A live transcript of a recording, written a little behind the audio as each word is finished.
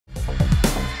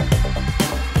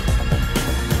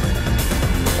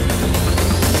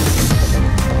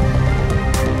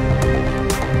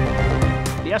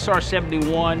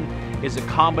SR-71 is a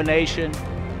combination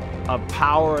of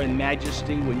power and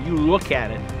majesty. When you look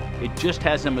at it, it just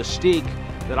has a mystique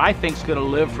that I think is going to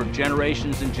live for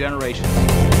generations and generations.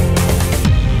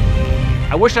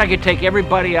 I wish I could take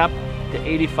everybody up to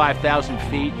 85,000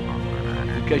 feet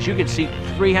because you can see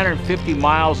 350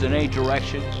 miles in any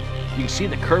direction. You can see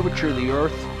the curvature of the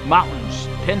earth. Mountains,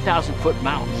 10,000-foot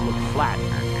mountains look flat.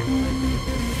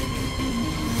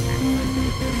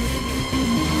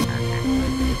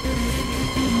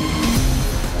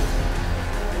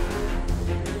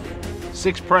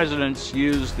 Six presidents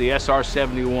used the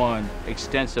SR-71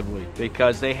 extensively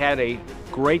because they had a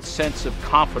great sense of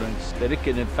confidence that it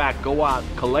could in fact go out,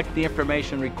 collect the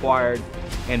information required,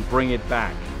 and bring it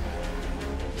back.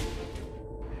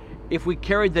 If we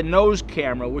carried the nose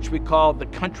camera, which we call the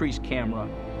country's camera,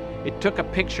 it took a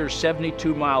picture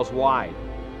 72 miles wide.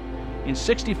 In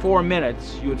 64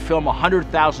 minutes, you would film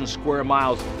 100,000 square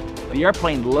miles. The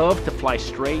airplane loved to fly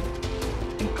straight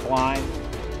and climb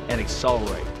and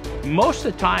accelerate. Most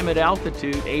of the time at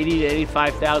altitude, 80 to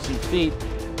 85,000 feet,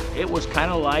 it was kind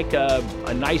of like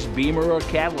a nice Beamer or a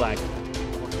Cadillac.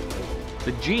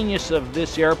 The genius of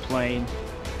this airplane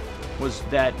was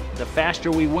that the faster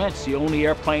we went, it's the only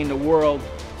airplane in the world,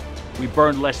 we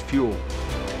burned less fuel.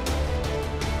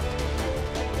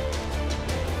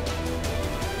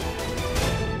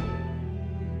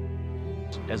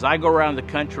 As I go around the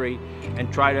country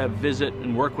and try to visit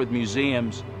and work with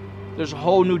museums, there's a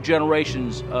whole new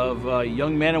generations of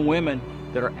young men and women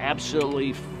that are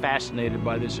absolutely fascinated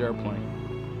by this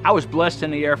airplane. I was blessed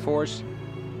in the Air Force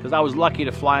because I was lucky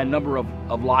to fly a number of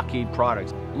Lockheed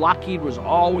products. Lockheed was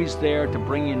always there to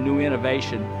bring in new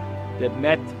innovation that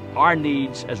met our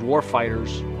needs as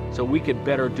warfighters so we could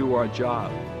better do our job.